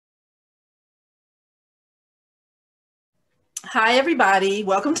Hi, everybody.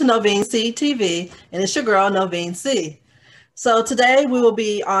 Welcome to Novine C TV, and it's your girl, Novine C. So today we will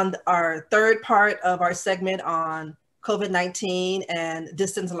be on our third part of our segment on COVID-19 and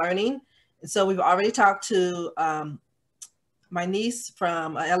distance learning. And so we've already talked to my niece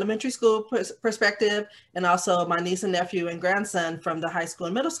from an elementary school perspective, and also my niece and nephew and grandson from the high school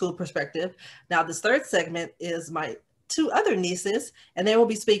and middle school perspective. Now, this third segment is my two other nieces, and they will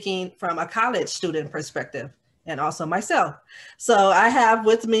be speaking from a college student perspective and also myself. So I have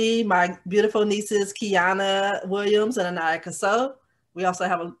with me my beautiful nieces, Kiyana Williams and Aniyah Kasso. We also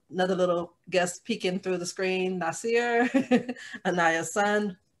have another little guest peeking through the screen, Nasir, Aniyah's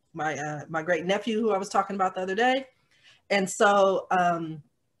son, my great nephew who I was talking about the other day. And so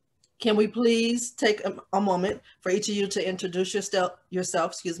can we please take a moment for each of you to introduce yourself,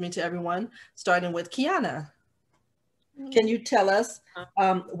 to everyone, starting with Kiyana. Can you tell us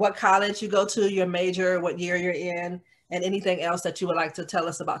what college you go to, your major, what year you're in, and anything else that you would like to tell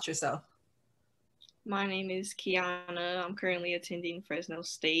us about yourself? My name is Kiyana. I'm currently attending Fresno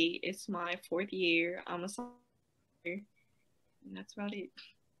State. It's my fourth year. I'm a and that's about it.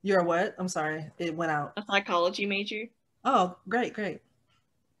 You're what? I'm sorry, it went out. A psychology major. Oh, great, great.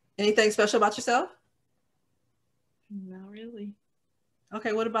 Anything special about yourself? Not really.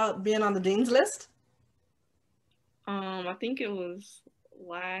 Okay, what about being on the dean's list? I think it was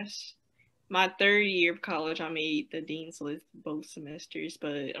my third year of college. I made the dean's list both semesters,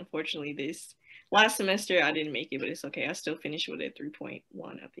 but unfortunately, this last semester I didn't make it. But it's okay. I still finished with a 3.1,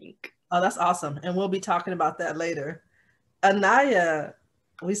 I think. Oh, that's awesome, and we'll be talking about that later. Aniyah,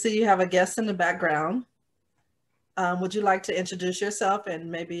 we see you have a guest in the background. Would you like to introduce yourself and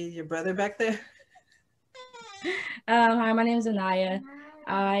maybe your brother back there? Hi, my name is Aniyah.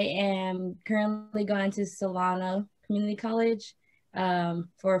 I am currently going to Solano Community College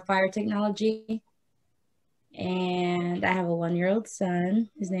for fire technology. And I have a 1-year-old son.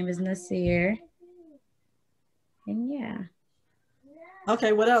 His name is Nasir. And yeah.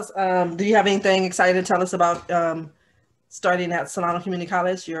 Okay, what else? Do you have anything exciting to tell us about starting at Solano Community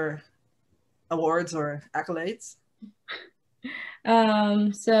College, your awards or accolades?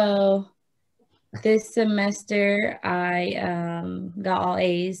 So this semester I got all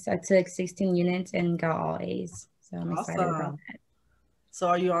A's. I took 16 units and got all A's. So I'm excited about that. So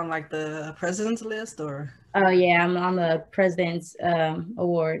are you on like the president's list or? Oh yeah, I'm on the president's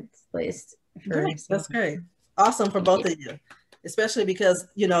awards list. Great. That's great. Awesome for both of you, especially because,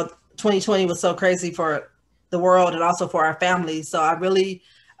 2020 was so crazy for the world and also for our families. So I really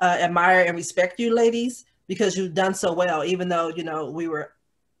admire and respect you ladies because you've done so well, even though, we were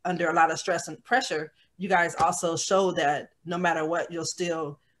under a lot of stress and pressure. You guys also show that no matter what, you'll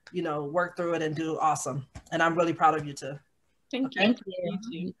still, work through it and do awesome. And I'm really proud of you too. Thank you. Thank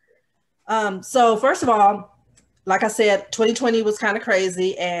you. So first of all, like I said, 2020 was kind of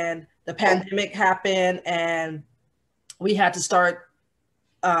crazy and the pandemic happened and we had to start,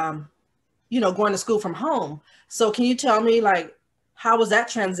 going to school from home. So can you tell me, like, how was that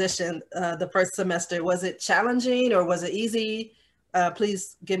transition the first semester? Was it challenging or was it easy?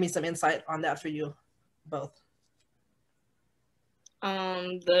 Please give me some insight on that for you both.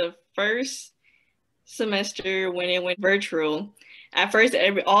 The first semester when it went virtual, at first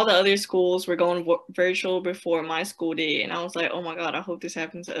all the other schools were going virtual before my school did, and I was like, oh my god, I hope this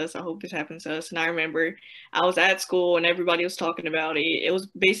happens to us. I hope this happens to us. And I remember I was at school and everybody was talking about it. It was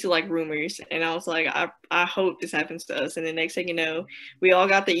basically like rumors, and I was like, I hope this happens to us. And the next thing you know, we all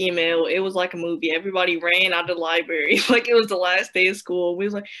got the email. It was like a movie. Everybody ran out of the library like it was the last day of school. We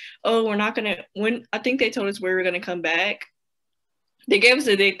was like, oh, we're not gonna, when I think they told us we were gonna come back. They gave us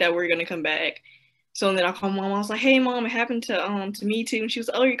a date that we are gonna come back. So then I called mom. I was like, "Hey, mom, it happened to me too." And she was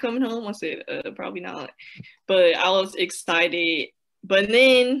like, "Oh, you're coming home?" I said, "Probably not," but I was excited. But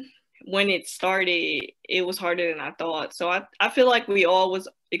then when it started, it was harder than I thought. So I feel like we all was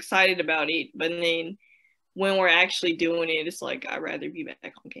excited about it, but then when we're actually doing it, it's like I'd rather be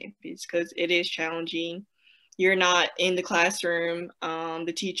back on campus because it is challenging. You're not in the classroom.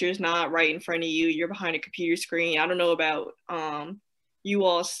 The teacher's not right in front of you. You're behind a computer screen. I don't know about you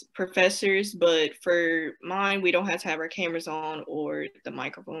all's professors, but for mine, we don't have to have our cameras on or the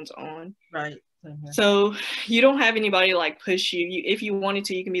microphones on. Right. So you don't have anybody like push you. If you wanted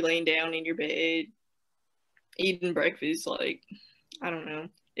to, you can be laying down in your bed, eating breakfast. Like, I don't know.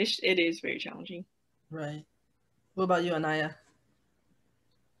 It is very challenging. Right. What about you, Aniyah?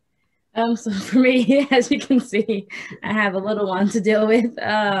 So for me, as you can see, I have a little one to deal with.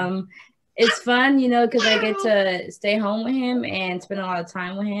 It's fun, because I get to stay home with him and spend a lot of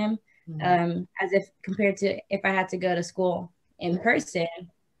time with him, as if compared to if I had to go to school in person.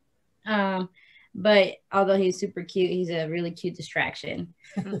 But although he's super cute, he's a really cute distraction.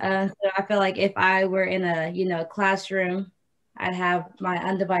 So I feel like if I were in a classroom, I'd have my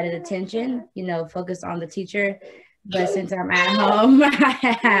undivided attention, focused on the teacher. But since I'm at home,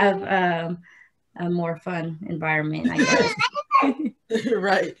 I have a more fun environment, I guess.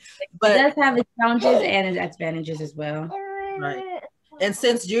 Right. But it does have its challenges and its advantages as well. Right. And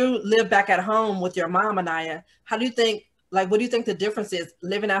since you live back at home with your mom, Aniyah, how do you think, what do you think the difference is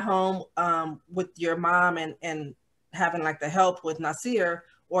living at home with your mom and having like the help with Nasir,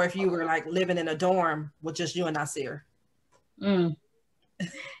 or if you were like living in a dorm with just you and Nasir?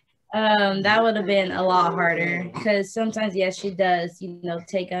 That would have been a lot harder because sometimes, yes, she does,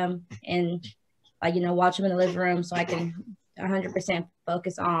 take them and watch them in the living room so I can 100%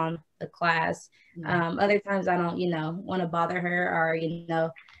 focus on the class. Other times I don't, want to bother her or,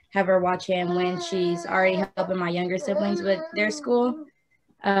 have her watch him when she's already helping my younger siblings with their school.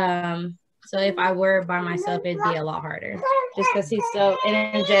 So if I were by myself, it'd be a lot harder just because he's so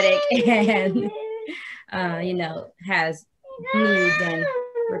energetic and, has needs and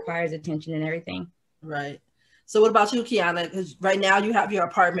requires attention and everything. Right. So what about you, Kiyana? Because right now you have your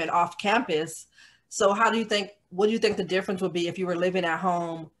apartment off campus. So what do you think the difference would be if you were living at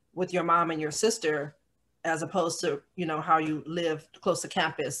home with your mom and your sister, as opposed to, how you live close to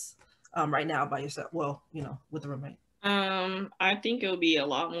campus right now by yourself? Well, with a roommate. I think it'll be a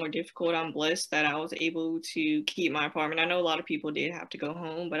lot more difficult. I'm blessed that I was able to keep my apartment. I know a lot of people did have to go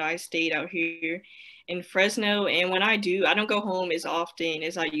home, but I stayed out here in Fresno. And when I do, I don't go home as often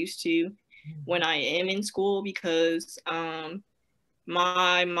as I used to when I am in school because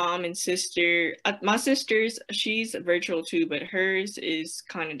my mom and sister, my sister's, she's virtual too, but hers is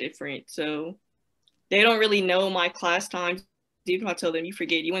kind of different. So they don't really know my class times. Even if I tell them, you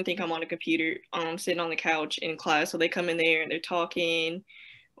forget, you wouldn't think I'm on a computer, sitting on the couch in class. So they come in there and they're talking,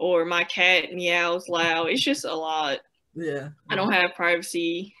 or my cat meows loud. It's just a lot. Yeah. I don't have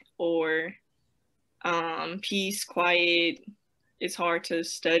privacy or peace, quiet. It's hard to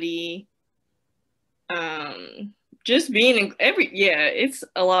study. Just being in it's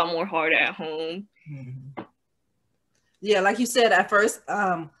a lot more hard at home. Yeah, like you said, at first,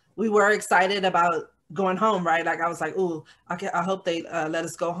 we were excited about going home, right? Like I was like, ooh, I hope they let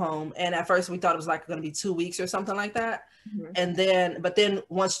us go home. And at first we thought it was like going to be 2 weeks or something like that. And then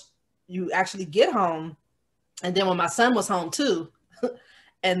once you actually get home, and then when my son was home too,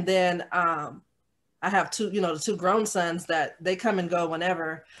 and then I have the two grown sons that they come and go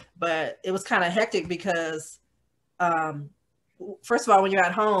whenever, but it was kind of hectic because first of all, when you're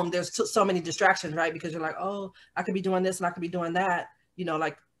at home, there's so many distractions, right? Because you're like, oh, I could be doing this and I could be doing that,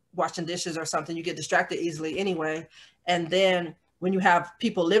 like washing dishes or something. You get distracted easily anyway. And then when you have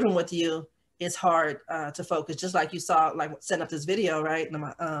people living with you, it's hard to focus. Just like you saw, like setting up this video, right? And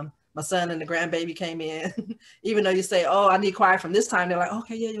my son and the grandbaby came in. Even though you say, oh, I need quiet from this time, they're like,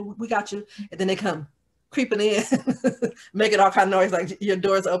 okay, yeah, we got you. And then they come creeping in, making all kind of noise, like your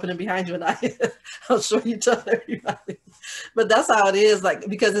door's opening behind you, and I'll show you to everybody. But that's how it is, like,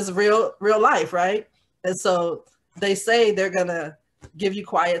 because it's real life, right? And so they say they're gonna give you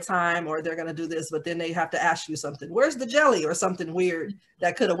quiet time or they're gonna do this, but then they have to ask you something. Where's the jelly or something weird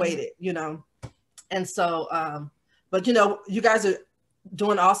that could have waited, And so, but you guys are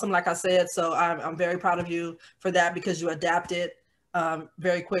doing awesome, like I said. So I'm very proud of you for that because you adapted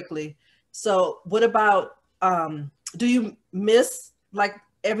very quickly. So what about, do you miss like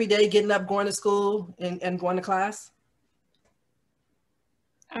every day getting up, going to school and going to class?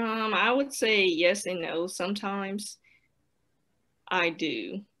 I would say yes and no. Sometimes I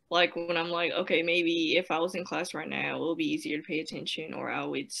do. Like when I'm like, okay, maybe if I was in class right now, it will be easier to pay attention or I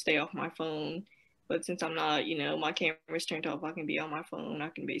would stay off my phone. But since I'm not, my camera's turned off, I can be on my phone. I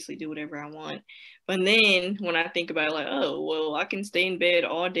can basically do whatever I want. But then when I think about it, like, oh, well, I can stay in bed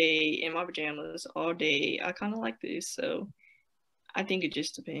all day in my pajamas all day. I kind of like this. So I think it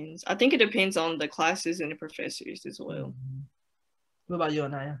just depends. I think it depends on the classes and the professors as well. What about you,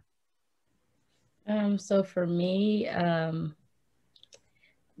 Aniyah? So for me, so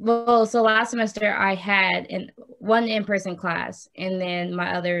last semester I had one in-person class, and then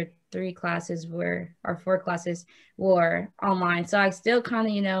my other 4 classes were online. So I still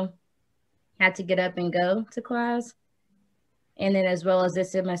kind of, had to get up and go to class. And then as well as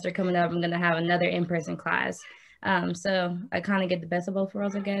this semester coming up, I'm going to have another in-person class. So I kind of get the best of both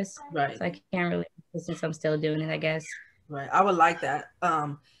worlds, I guess. Right. So I can't really, since I'm still doing it, I guess. Right. I would like that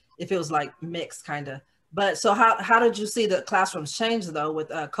if it was like mixed kind of. But so how did you see the classrooms change though with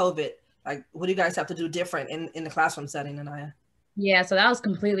COVID? Like, what do you guys have to do different in the classroom setting, Aniyah? Yeah, so that was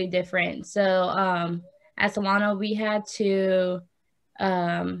completely different. So at Solano, we had to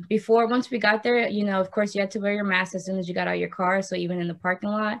Once we got there, of course you had to wear your mask as soon as you got out of your car. So even in the parking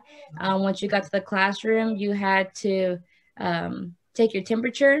lot, once you got to the classroom, you had to take your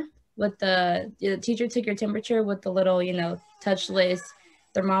temperature with the teacher took your temperature with the little, touchless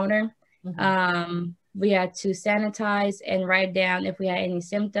thermometer. We had to sanitize and write down if we had any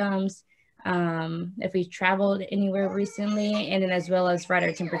symptoms, if we traveled anywhere recently, and then as well as write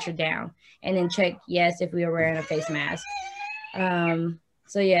our temperature down and then check, yes, if we were wearing a face mask.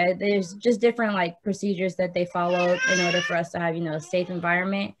 So yeah, there's just different like procedures that they followed in order for us to have, a safe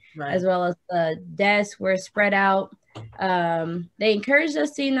environment, right. As well as the desks were spread out. They encouraged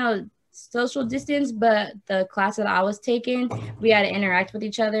us to, social distance, but the class that I was taking, we had to interact with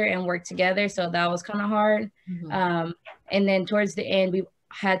each other and work together. So that was kind of hard. And then towards the end, we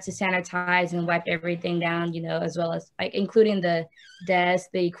had to sanitize and wipe everything down, as well as like including the desk,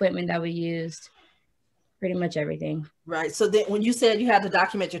 the equipment that we used. Pretty much everything. Right. So then when you said you had to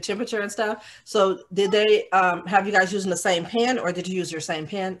document your temperature and stuff, so did they have you guys using the same pen, or did you use your same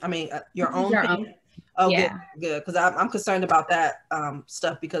pen? I mean, your own pen? Oh, yeah. Good. Because I'm concerned about that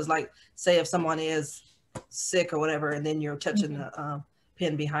stuff, because like, say if someone is sick or whatever, and then you're touching the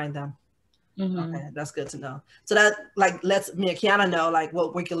pen behind them. Okay, that's good to know. So that like lets me and Kiyana know like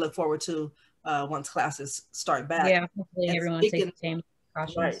what we can look forward to once classes start back. Yeah, hopefully everyone takes the same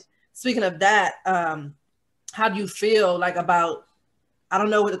precautions. Right. Speaking of that, how do you feel like about, I don't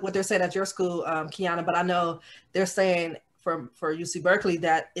know what they're saying at your school, Kiyana, but I know they're saying for UC Berkeley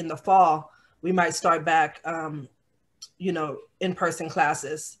that in the fall, we might start back, in-person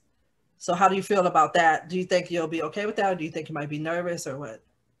classes. So how do you feel about that? Do you think you'll be okay with that? Or do you think you might be nervous or what?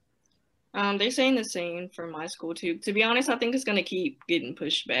 They're saying the same for my school too. To be honest, I think it's gonna keep getting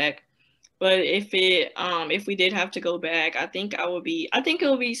pushed back. But if we did have to go back, I think it'll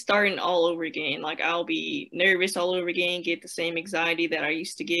be starting all over again. Like I'll be nervous all over again, get the same anxiety that I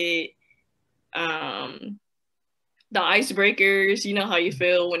used to get. The icebreakers, you know how you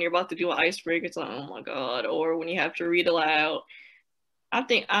feel when you're about to do an icebreaker. It's like, oh my God. Or when you have to read aloud. I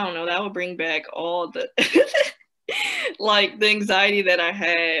don't know, that would bring back all the, like the anxiety that I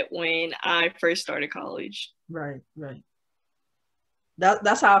had when I first started college. Right.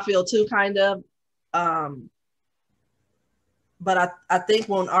 That's how I feel too, kind of. But I think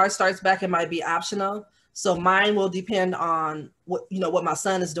when ours starts back, it might be optional. So mine will depend on what my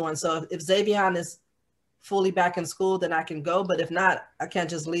son is doing. So if Xavier is fully back in school, then I can go. But if not, I can't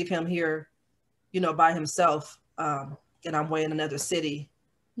just leave him here, by himself. And I'm way in another city,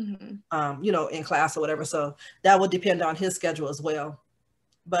 in class or whatever. So that would depend on his schedule as well.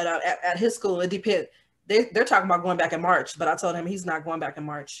 But at his school, it depends. They're talking about going back in March, but I told him he's not going back in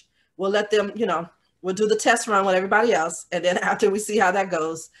March. We'll let them, we'll do the test run with everybody else. And then after we see how that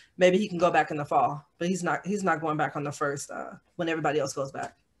goes, maybe he can go back in the fall, but he's not going back on the first, when everybody else goes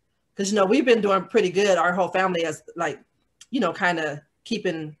back. Cause we've been doing pretty good. Our whole family is like, kind of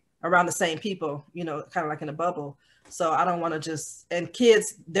keeping around the same people, kind of like in a bubble. So I don't want to and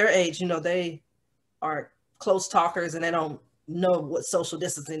kids their age, they are close talkers and they don't know what social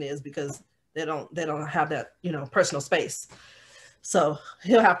distancing is because they don't have that, personal space. So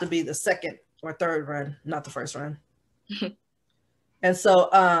he'll have to be the second or third run, not the first run. And so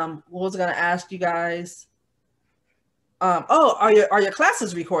what was I going to ask you guys? Are your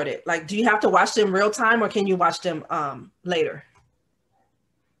classes recorded? Like, do you have to watch them real time or can you watch them later?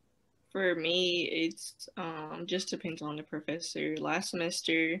 For me, it's just depends on the professor. Last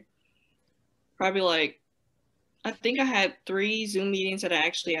semester, probably I think I had 3 Zoom meetings that I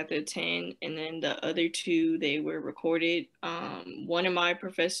actually had to attend, and then the other 2, they were recorded. One of my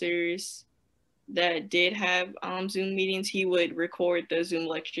professors that did have Zoom meetings, he would record the Zoom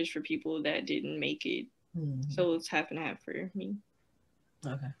lectures for people that didn't make it. So it's half and half for me.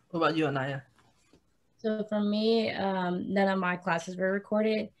 Okay. What about you, Aniyah? So for me, none of my classes were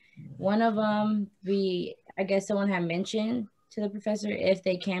recorded. One of them, I guess someone had mentioned to the professor if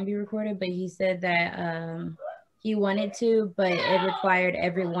they can be recorded, but he said that he wanted to, but it required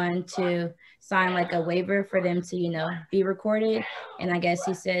everyone to sign like a waiver for them to, be recorded. And I guess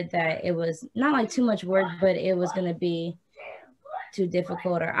he said that it was not like too much work, but it was going to be too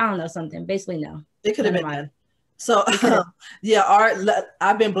difficult, or I don't know, something. Basically, no. It could have been done. So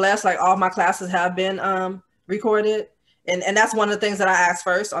I've been blessed. Like all my classes have been recorded. And that's one of the things that I ask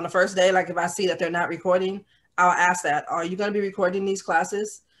first on the first day. Like if I see that they're not recording, I'll ask that, are you going to be recording these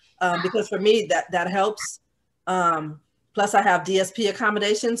classes? Because for me, that helps. Plus I have DSP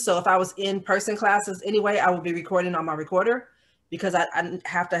accommodations. So if I was in person classes anyway, I would be recording on my recorder because I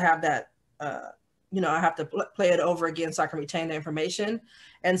have to have that, I have to play it over again so I can retain the information.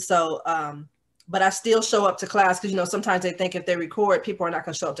 And so, but I still show up to class because, you know, sometimes they think if they record, people are not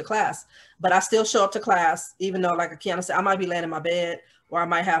going to show up to class. But I still show up to class, even though, like Kiyana said, I might be laying in my bed, or I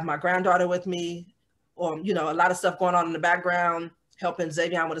might have my granddaughter with me, or, you know, a lot of stuff going on in the background, helping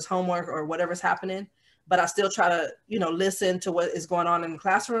Xavier with his homework or whatever's happening. But I still try to, you know, listen to what is going on in the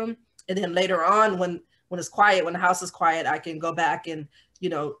classroom. And then later on, when it's quiet, when the house is quiet, I can go back and, you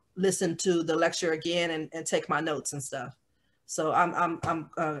know, listen to the lecture again and take my notes and stuff. So I'm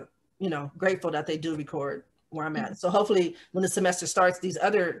you know, grateful that they do record where I'm at. So hopefully when the semester starts, these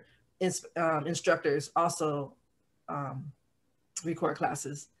other instructors also record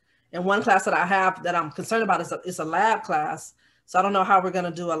classes. And one class that I have that I'm concerned about is a lab class. So I don't know how we're going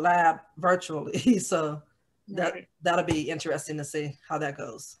to do a lab virtually. So that'll be interesting to see how that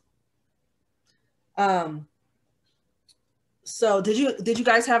goes. So did you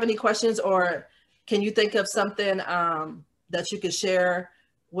guys have any questions, or can you think of something that you could share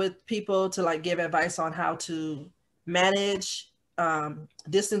with people to like give advice on how to manage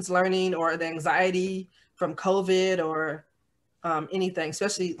distance learning or the anxiety from COVID or anything,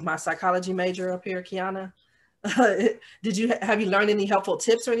 especially my psychology major up here, Kiyana? Have you learned any helpful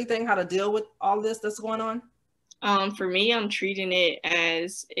tips or anything how to deal with all this that's going on? For me, I'm treating it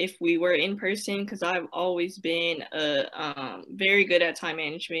as if we were in person, because I've always been very good at time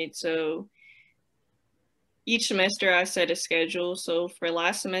management. So each semester I set a schedule. So for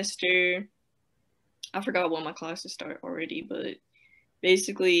last semester, I forgot when my classes start already, but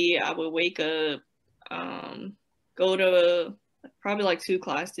basically I would wake up, go to probably like 2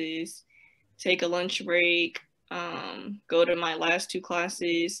 classes, take a lunch break, go to my last 2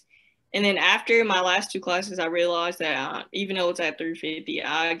 classes. And then after my last 2 classes, I realized that even though it's at 3:50,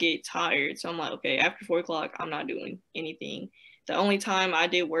 I get tired. So I'm like, okay, after 4 o'clock, I'm not doing anything. The only time I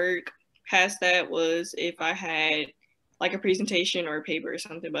did work past that was if I had like a presentation or a paper or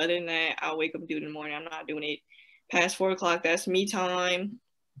something. But other than that, I'll wake up and do it in the morning. I'm not doing it past 4 o'clock. That's me time.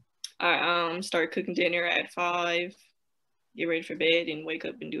 I start cooking dinner at 5, get ready for bed, and wake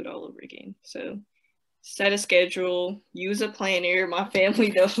up and do it all over again. So set a schedule, use a planner. My family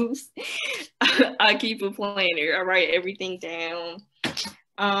knows I keep a planner. I write everything down.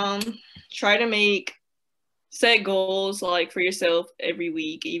 Try to set goals like for yourself every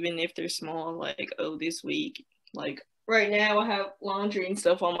week, even if they're small, like, oh, this week, like right now I have laundry and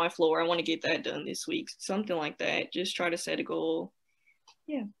stuff on my floor. I want to get that done this week. Something like that. Just try to set a goal.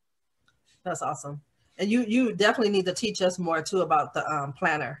 Yeah. That's awesome. And you definitely need to teach us more too about the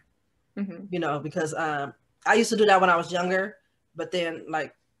planner. Mm-hmm. You know, because I used to do that when I was younger, but then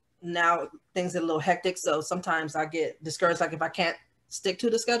like now things are a little hectic. So sometimes I get discouraged, like if I can't stick to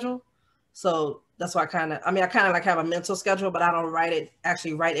the schedule. So that's why I kind of like have a mental schedule, but I don't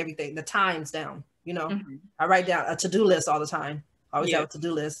actually write everything, the times down, you know. Mm-hmm. I write down a to-do list all the time. I always have a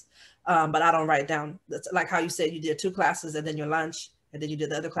to-do list, but I don't write down. That's like how you said you did 2 classes and then your lunch, and then you did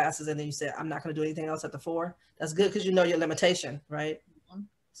the other classes, and then you said, I'm not going to do anything else at the 4. That's good because you know your limitation, right?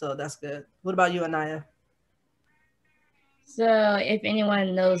 So that's good. What about you, Aniyah? So if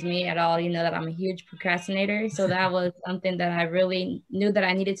anyone knows me at all, you know that I'm a huge procrastinator. So that was something that I really knew that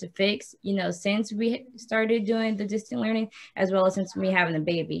I needed to fix, you know, since we started doing the distant learning, as well as since me having a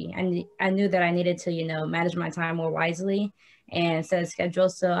baby. I knew that I needed to, you know, manage my time more wisely and set a schedule.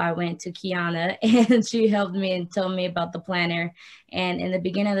 So I went to Kiyana and she helped me and told me about the planner. And in the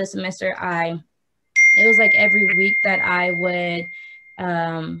beginning of the semester, it was like every week that I would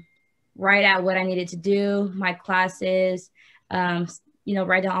write out what I needed to do, my classes, you know,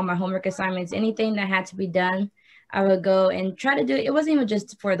 write down all my homework assignments, anything that had to be done. I would go and try to do it. It wasn't even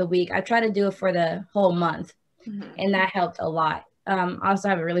just for the week. I tried to do it for the whole month. Mm-hmm. And that helped a lot. I also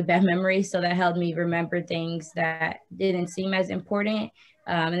have a really bad memory, so that helped me remember things that didn't seem as important.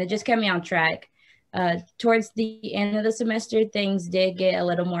 And it just kept me on track. Towards the end of the semester, things did get a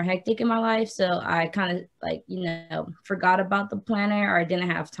little more hectic in my life. So I kind of like, you know, forgot about the planner, or I didn't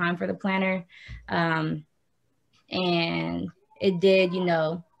have time for the planner. And it did, you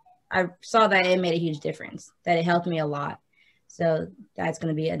know, I saw that it made a huge difference, that it helped me a lot. So that's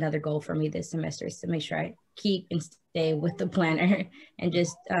going to be another goal for me this semester, is to make sure I keep and stay with the planner and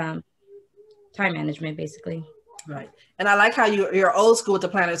just time management, basically. Right. And I like how you're old school with the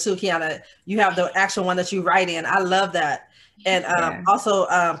planner too, Kiyana. You have the actual one that you write in. I love that. And also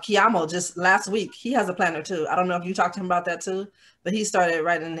Kiyamo, just last week, he has a planner too. I don't know if you talked to him about that too, but he started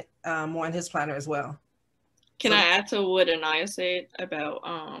writing more in his planner as well. Can I add to what Aniyah said about,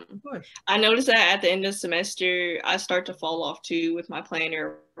 I noticed that at the end of the semester, I start to fall off too with my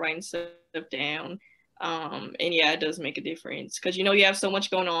planner, writing stuff down. And yeah, it does make a difference because, you know, you have so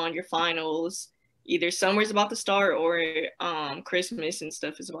much going on, your finals, either summer's about to start or Christmas and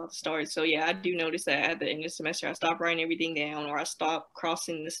stuff is about to start. So yeah, I do notice that at the end of the semester, I stop writing everything down, or I stop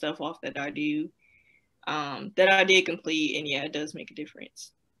crossing the stuff off that I did complete, and yeah, it does make a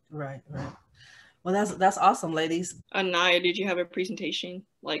difference. Right. Well, that's awesome, ladies. Aniyah, did you have a presentation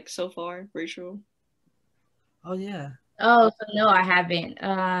like so far, virtual? Oh yeah. Oh, so no, I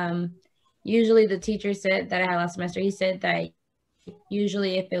haven't. Usually the teacher said that I had last semester, he said that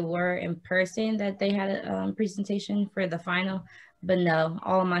usually if it were in person that they had a presentation for the final, but no,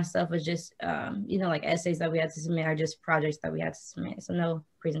 all of my stuff was just, like essays that we had to submit or just projects that we had to submit. So no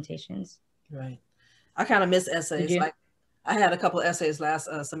presentations. Right. I kind of miss essays. Like I had a couple of essays last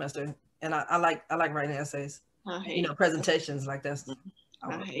semester, and I like writing essays. Presentations like that's.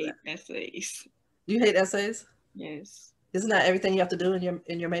 I hate essays. Do you hate essays? Yes. Isn't that everything you have to do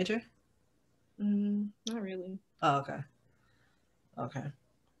in your major? Not really. Oh, okay. Okay.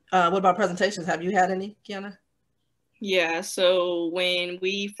 What about presentations? Have you had any, Kiyana? Yeah. So when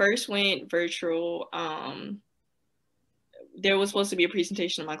we first went virtual, there was supposed to be a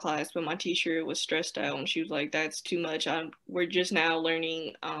presentation in my class, but my teacher was stressed out and she was like, "That's too much. We're just now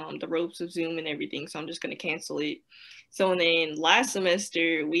learning the ropes of Zoom and everything, so I'm just gonna cancel it." So then last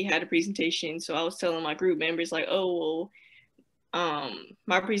semester we had a presentation, so I was telling my group members like, "Oh well,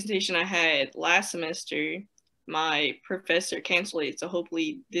 my presentation I had last semester, my professor canceled it, so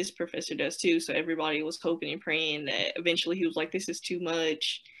hopefully this professor does too." So everybody was hoping and praying that eventually he was like, "This is too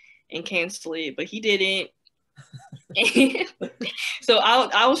much," and cancel it, but he didn't. So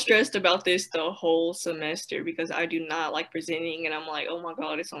I was stressed about this the whole semester because I do not like presenting, and I'm like, oh my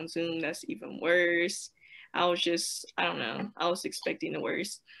god, it's on Zoom, that's even worse. I don't know, I was expecting the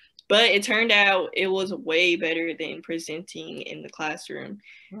worst, but it turned out it was way better than presenting in the classroom.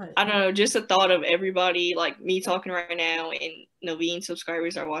 Right. I don't know, just the thought of everybody, like me talking right now and Naveen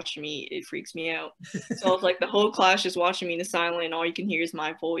subscribers are watching me, it freaks me out. So it's like the whole class just watching me in the silent and all you can hear is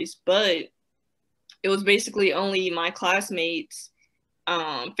my voice, but it was basically only my classmates'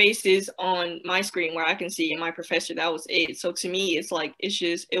 faces on my screen where I can see and my professor. That was it. So to me, it's like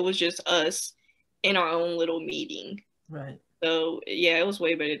it was just us in our own little meeting. Right. So yeah, it was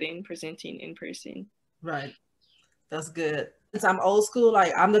way better than presenting in person. Right. That's good. Since I'm old school,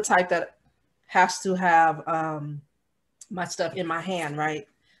 like I'm the type that has to have my stuff in my hand, right?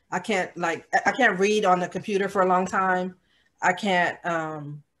 I can't read on the computer for a long time. I can't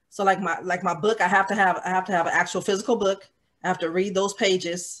so like my book, I have to have an actual physical book. I have to read those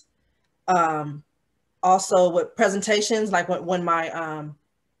pages. Also with presentations, like when my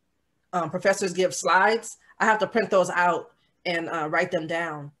professors give slides, I have to print those out and write them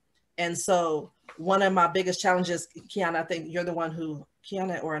down. And so one of my biggest challenges, Kiyana, I think you're the one who,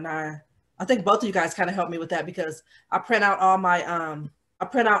 Kiyana or Aniyah, I think both of you guys kind of helped me with that because I print out all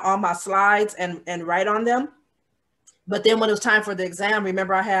my slides and write on them. But then when it was time for the exam,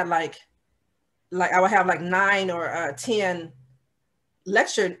 remember I had like I would have like 9 or 10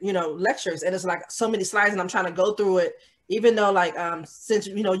 lectures, and it's like so many slides and I'm trying to go through it, even though like, since,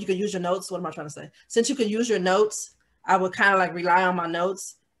 you can use your notes. What am I trying to say? Since you can use your notes, I would kind of like rely on my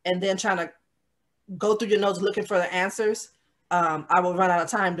notes and then trying to go through your notes looking for the answers. I will run out of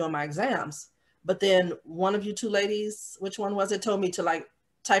time doing my exams. But then one of you two ladies, which one was it, told me to like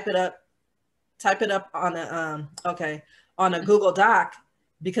type it up on a Google Doc,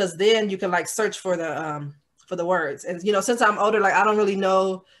 because then you can like search for the words. And since I'm older, like I don't really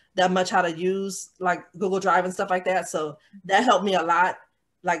know that much how to use like Google Drive and stuff like that. So that helped me a lot,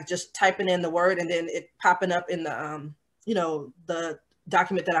 like just typing in the word and then it popping up in the the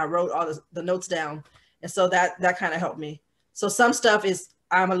document that I wrote all the notes down. And so that kind of helped me. So some stuff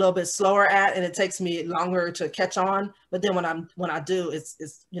I'm a little bit slower at and it takes me longer to catch on, but then when I do, it's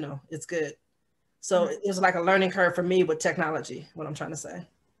it's good. So it was like a learning curve for me with technology, what I'm trying to say.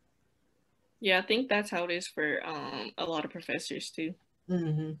 Yeah, I think that's how it is for a lot of professors too.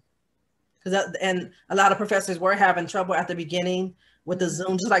 Mm-hmm. And a lot of professors were having trouble at the beginning with the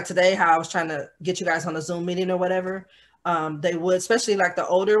Zoom, just like today, how I was trying to get you guys on a Zoom meeting or whatever. They would, especially like the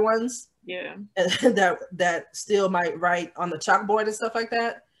older ones, yeah, that still might write on the chalkboard and stuff like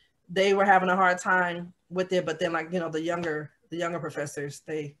that. They were having a hard time with it, but then like the younger professors,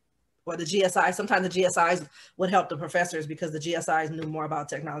 the GSI, sometimes the GSIs would help the professors because the GSIs knew more about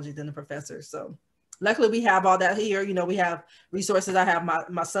technology than the professors. So luckily we have all that here. We have resources. I have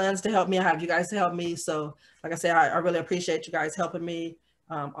my sons to help me. I have you guys to help me. So like I said, I really appreciate you guys helping me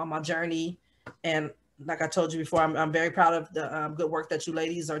on my journey. And like I told you before, I'm very proud of the good work that you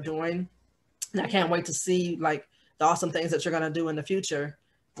ladies are doing. And I can't wait to see like the awesome things that you're going to do in the future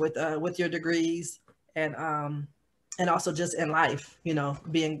with your degrees. And and also just in life, you know,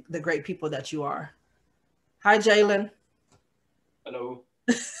 being the great people that you are. Hi, Jalen. Hello.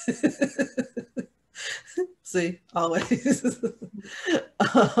 See, always.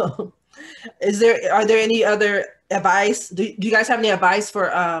 um, are there any other advice? Do you guys have any advice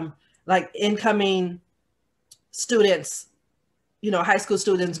for like incoming students, you know, high school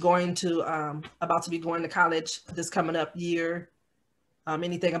students going to about to be going to college this coming up year?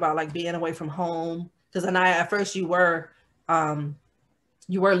 Anything about like being away from home? Because Aniyah, at first you were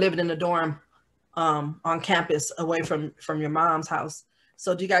living in a dorm on campus away from your mom's house.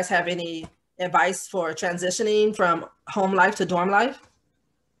 So do you guys have any advice for transitioning from home life to dorm life?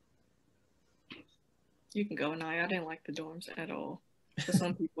 You can go, Aniyah. I didn't like the dorms at all. But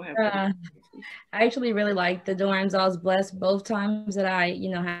some people have. I actually really liked the dorms. I was blessed both times that I,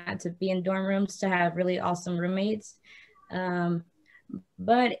 had to be in dorm rooms to have really awesome roommates.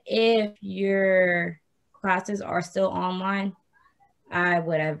 But if your classes are still online, I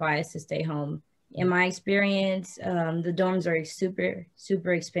would advise to stay home. In my experience, the dorms are super,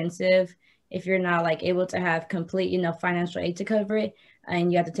 super expensive. If you're not like able to have complete, financial aid to cover it,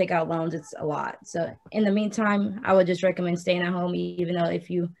 and you have to take out loans, it's a lot. So in the meantime, I would just recommend staying at home, even though if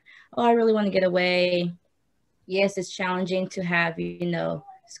you, I really want to get away. Yes, it's challenging to have,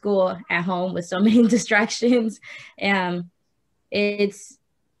 school at home with so many distractions. I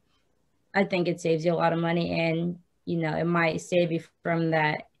think it saves you a lot of money, and, it might save you from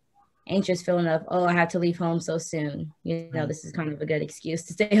that anxious feeling of, oh, I have to leave home so soon. This is kind of a good excuse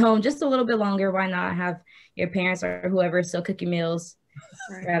to stay home just a little bit longer. Why not have your parents or whoever still cook your meals,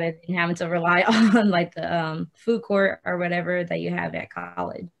 right, rather than having to rely on like the food court or whatever that you have at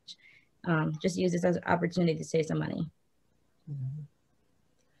college. Just use this as an opportunity to save some money. Mm-hmm.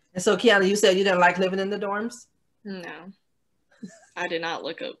 And so, Kiyana, you said you didn't like living in the dorms? No, I did not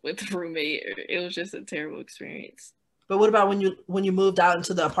look up with a roommate. It was just a terrible experience. But what about when you moved out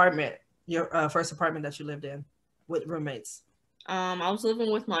into the apartment, your first apartment that you lived in with roommates? I was living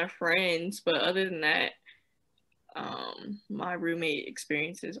with my friends, but other than that, my roommate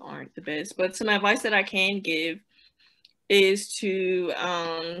experiences aren't the best. But some advice that I can give is to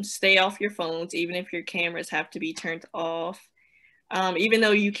stay off your phones, even if your cameras have to be turned off. Even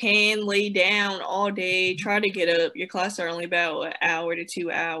though you can lay down all day, try to get up. Your classes are only about an hour to 2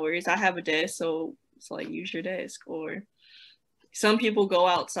 hours. I have a desk, so it's like use your desk. Or some people go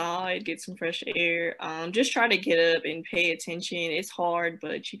outside, get some fresh air. Just try to get up and pay attention. It's hard,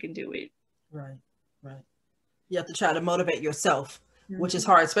 but you can do it. Right. You have to try to motivate yourself, mm-hmm, which is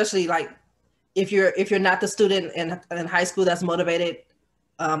hard, especially like if you're not the student in high school that's motivated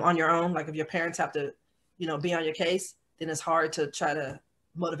on your own. Like if your parents have to, be on your case, then it's hard to try to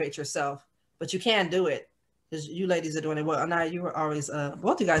motivate yourself. But you can do it because you ladies are doing it well. Aniyah, you were always,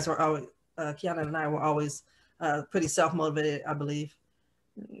 both you guys were always, Kiyana and I were always pretty self-motivated, I believe.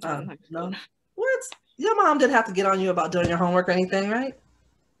 No? What? Your mom didn't have to get on you about doing your homework or anything, right?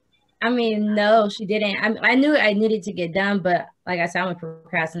 I mean, no, she didn't. I knew I needed to get done, but like I said, I'm a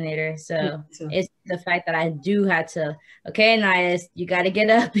procrastinator. So it's the fact that I do have to, okay, Aniyah, you got to get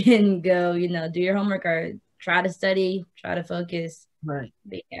up and go, do your homework or try to study, try to focus. Right.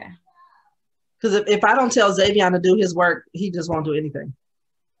 But yeah. Because if I don't tell Xavier to do his work, he just won't do anything.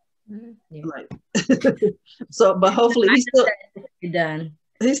 Yeah. Right. So, but hopefully he's still done.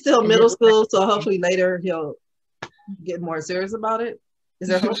 He's still middle school, so hopefully later he'll get more serious about it. Is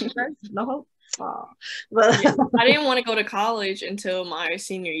there hope? No hope? Oh. But yeah, I didn't want to go to college until my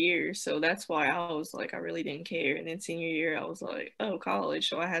senior year, so that's why I was like, I really didn't care. And then senior year, I was like, oh, college,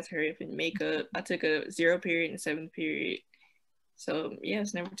 so I had to hurry up and make up. I took a 0 period and 7th period, so yeah,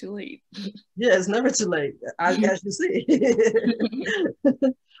 it's never too late. Yeah, it's never too late, as you see.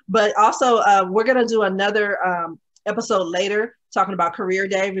 But also, we're gonna do another episode later talking about Career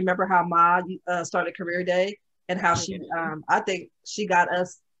Day. Remember how Ma started Career Day and how she, I think she got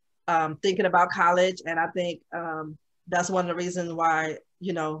us thinking about college, and I think that's one of the reasons why,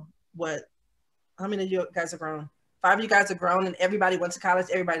 how many of you guys are grown? 5 of you guys are grown, and everybody went to college.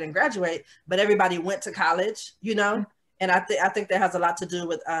 Everybody didn't graduate, but everybody went to college, and I think that has a lot to do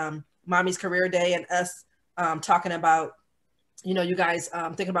with Mommy's Career Day and us talking about, you guys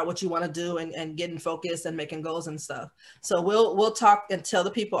thinking about what you want to do and getting focused and making goals and stuff. So we'll talk and tell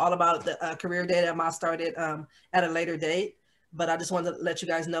the people all about the Career Day that Ma started at a later date. But I just wanted to let you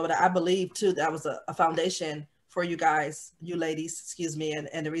guys know that I believe too that was a foundation for you guys, you ladies, excuse me,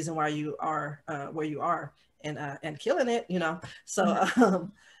 and the reason why you are where you are and killing it, So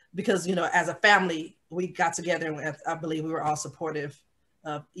because as a family we got together, and I believe we were all supportive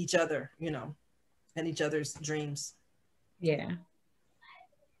of each other, and each other's dreams. Yeah.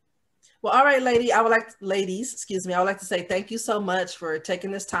 Well, all right, ladies, excuse me. I would like to say thank you so much for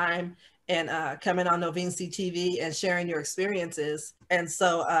taking this time and coming on Novene C TV and sharing your experiences. And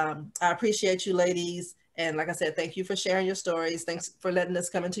so I appreciate you, ladies. And like I said, thank you for sharing your stories. Thanks for letting us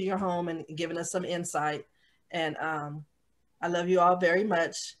come into your home and giving us some insight. And I love you all very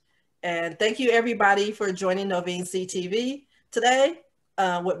much. And thank you, everybody, for joining Novene C TV today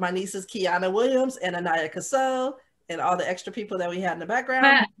with my nieces, Kiyana Williams and Aniyah Casso, and all the extra people that we had in the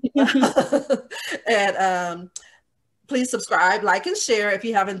background. And please subscribe, like, and share if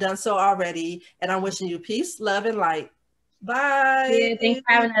you haven't done so already. And I'm wishing you peace, love, and light. Bye. Yeah, thanks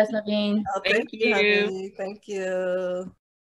for having us, Novene. Oh, thank you, honey. Thank you.